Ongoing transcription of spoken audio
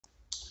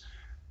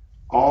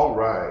All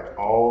right,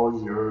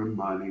 all your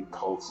money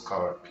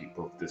postcard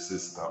people. This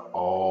is the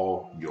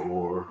all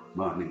your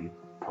money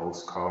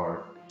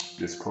postcard.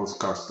 This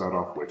postcard start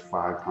off with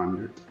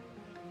 500,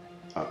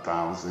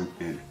 1,000,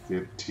 and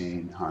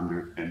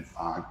 1,500 and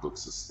 5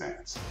 books of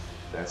stamps.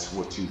 That's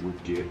what you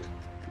would get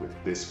with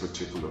this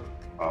particular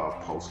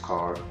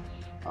postcard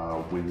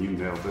when you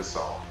mail this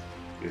off.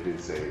 It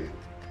is a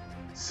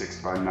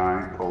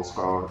 6x9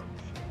 postcard.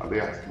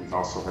 We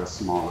also have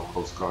smaller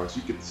postcards.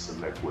 You get to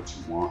select what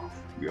you want.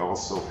 We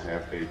also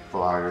have a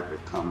flyer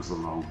that comes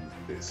along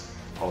with this.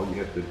 All you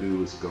have to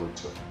do is go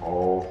to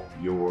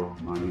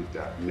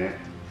allyourmoney.net.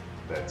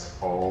 That's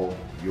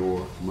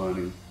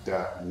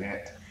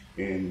allyourmoney.net.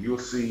 And you'll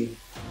see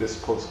this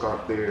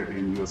postcard there,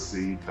 and you'll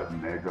see the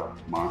Mega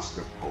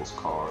Monster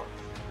postcard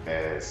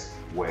as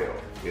well.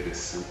 It is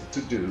simple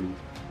to do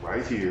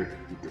right here.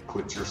 You can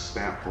put your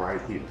stamp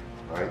right here,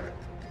 right?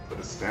 Put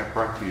a stamp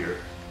right here,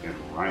 and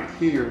right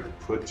here,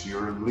 put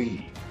your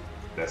lead.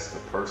 That's the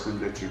person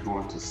that you're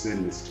going to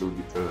send this to,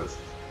 because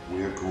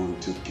we're going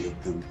to give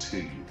them to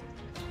you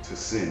to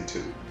send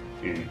to.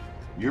 And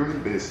you're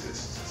in business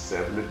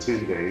 7 to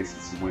 10 days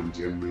is when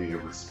generally a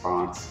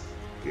response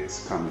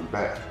is coming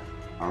back.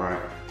 All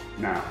right.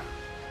 Now,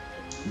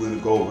 I'm going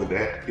to go over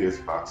that. Here's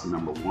box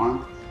number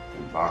 1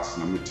 and box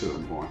number 2.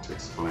 I'm going to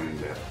explain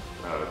that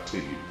to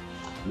you.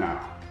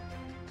 Now,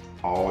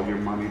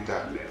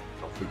 allyourmoney.net.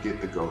 Don't forget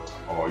to go to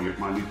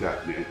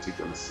allyourmoney.net. You're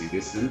going to see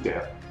this in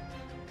depth.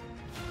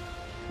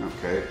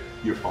 Okay.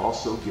 You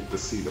also get to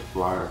see the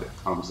flyer that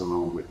comes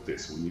along with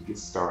this. When you get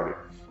started,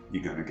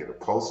 you're going to get a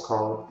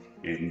postcard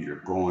and you're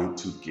going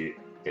to get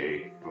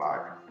a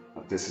flyer.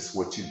 Now, this is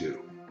what you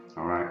do.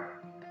 All right.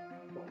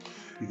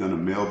 You're going to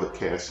mail the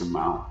cash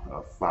amount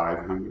of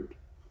 500,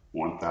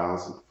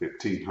 1,000,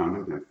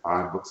 1,500, and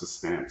 5 books of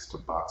stamps to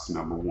box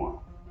number 1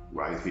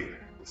 right here.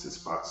 This is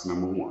box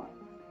number 1.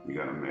 You're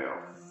going to mail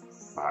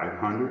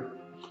 500,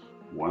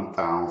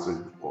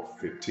 1,000, or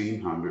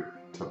 1,500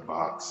 to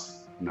box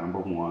number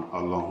 1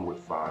 along with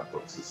 5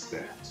 books of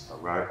stamps. All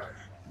right.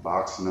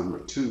 Box number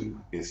 2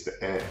 is the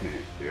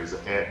admin. There's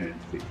an admin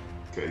fee.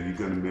 Okay, you're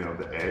going to mail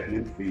the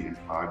admin fee and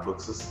 5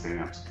 books of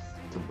stamps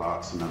to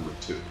box number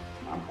 2.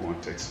 I'm going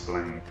to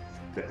explain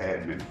the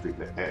admin fee.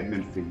 The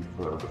admin fee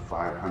for the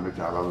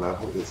 $500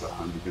 level is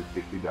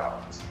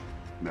 $150.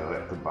 Mail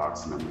at the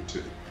box number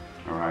 2.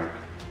 All right.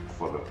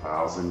 For the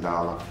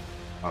 $1,000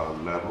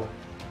 level,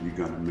 you're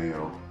going to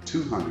mail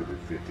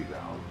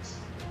 $250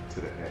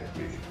 to the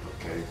admin.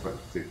 Okay. For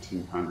the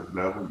 1,500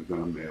 level, you're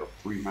going to mail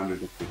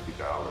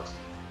 $350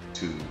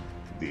 to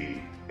the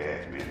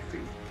admin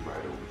fee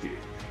right over here.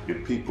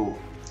 And people,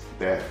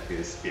 that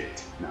is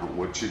it. Now,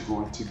 what you're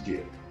going to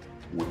get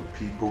when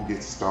people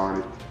get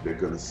started, they're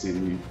going to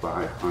send you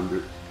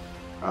 $500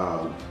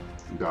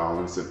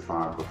 and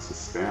 5 books of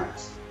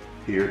stamps.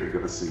 Here, they're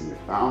going to send you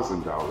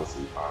 $1,000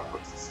 and 5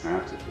 books of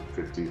stamps. At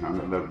the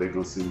 1,500 level, they're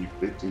going to send you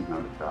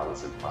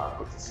 $1,500 and 5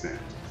 books of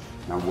stamps.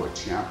 Now, what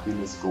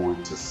Champion is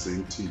going to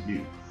send to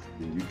you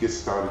when you get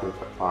started at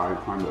the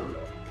 500 level,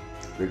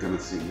 they're going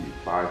to send you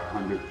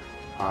 500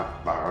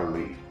 hot bar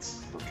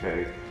leads.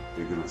 Okay,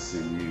 they're going to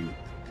send you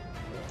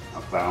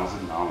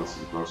 $1,000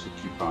 in grocery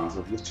coupons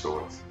of your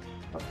choice,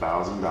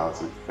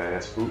 $1,000 in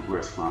fast food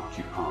restaurant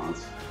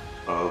coupons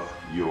of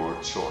your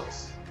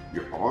choice.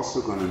 You're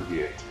also going to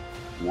get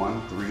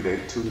 1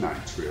 3-day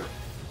 2-night trip.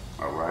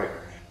 All right,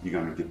 you're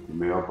going to get the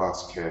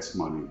Mailbox Cash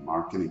Money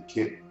Marketing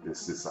Kit.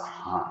 This is a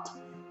hot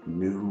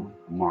new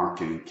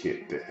marketing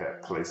kit that have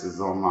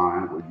places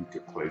online where you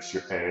can place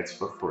your ads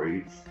for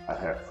free. I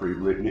have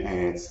pre-written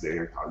ads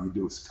there. All you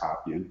do is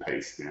copy and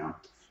paste them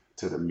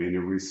to the many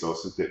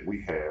resources that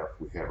we have.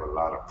 We have a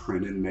lot of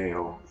print and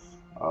mail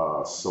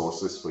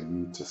sources for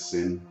you to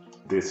send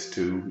this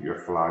to, your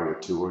flyer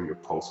to, or your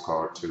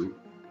postcard to.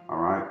 All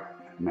right.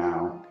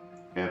 Now,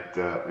 and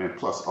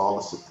plus all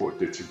the support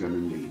that you're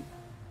going to need.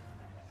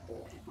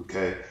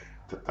 Okay.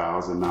 The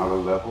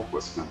 $1,000 level,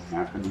 what's going to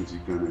happen is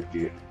you're going to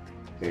get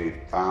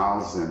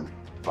 1,000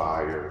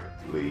 buyer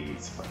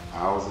leads,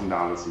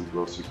 $1,000 in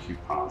grocery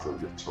coupons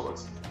of your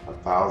choice,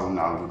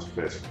 $1,000 in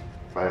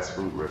fast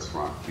food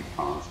restaurant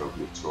coupons of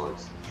your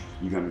choice.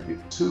 You're going to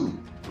get 2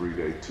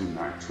 3-day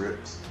 2-night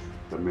trips,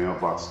 the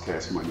Mailbox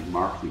Cash Money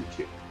Marketing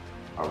Kit.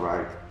 All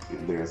right,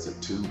 and there's a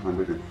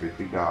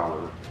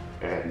 $250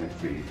 admin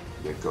fee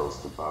that goes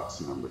to box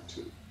number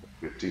 2.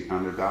 The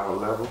 $1,500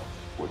 level,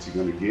 what you're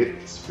going to get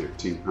is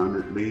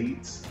 1,500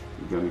 leads.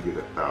 You're going to get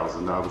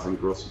 $1,000 in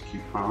grocery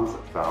coupons,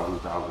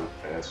 $1,000 in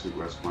fast food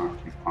restaurant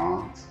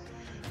coupons.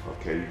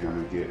 Okay, you're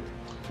going to get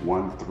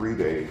 1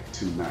 3-day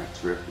 2-night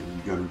trip, and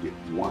you're going to get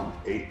 1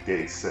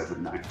 8-day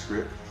 7-night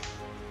trip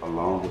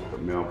along with the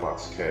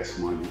Mailbox Cash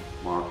Money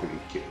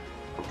Marketing Kit.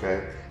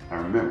 Okay,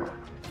 now remember,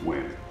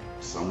 when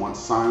someone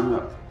signs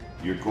up,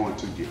 you're going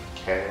to get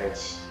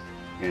cash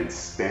and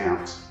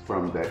stamps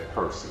from that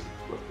person.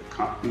 What the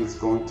company is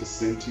going to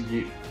send to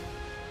you,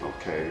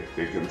 okay,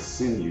 they're going to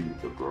send you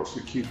the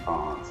grocery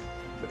coupons,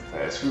 the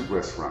fast food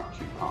restaurant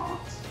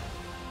coupons,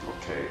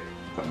 okay,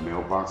 the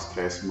Mailbox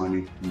Cash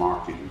Money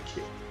Marketing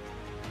Kit.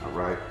 all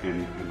right,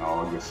 and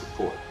all your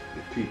support.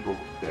 And people,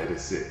 that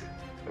is it.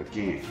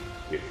 Again,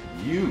 if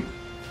you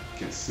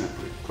can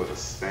simply put a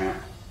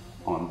stamp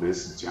on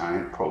this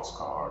giant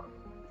postcard,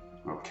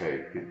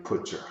 okay, and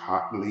put your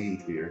hot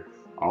lead here.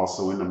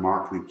 Also in the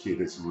marketing kit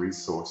is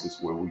resources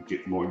where you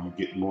get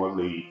more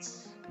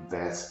leads.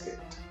 That's it.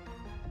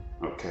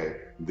 Okay,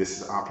 this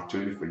is an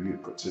opportunity for you to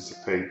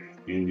participate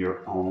in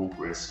your own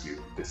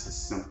rescue. This is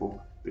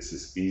simple. This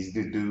is easy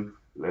to do.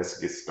 Let's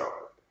get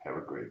started. Have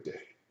a great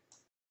day.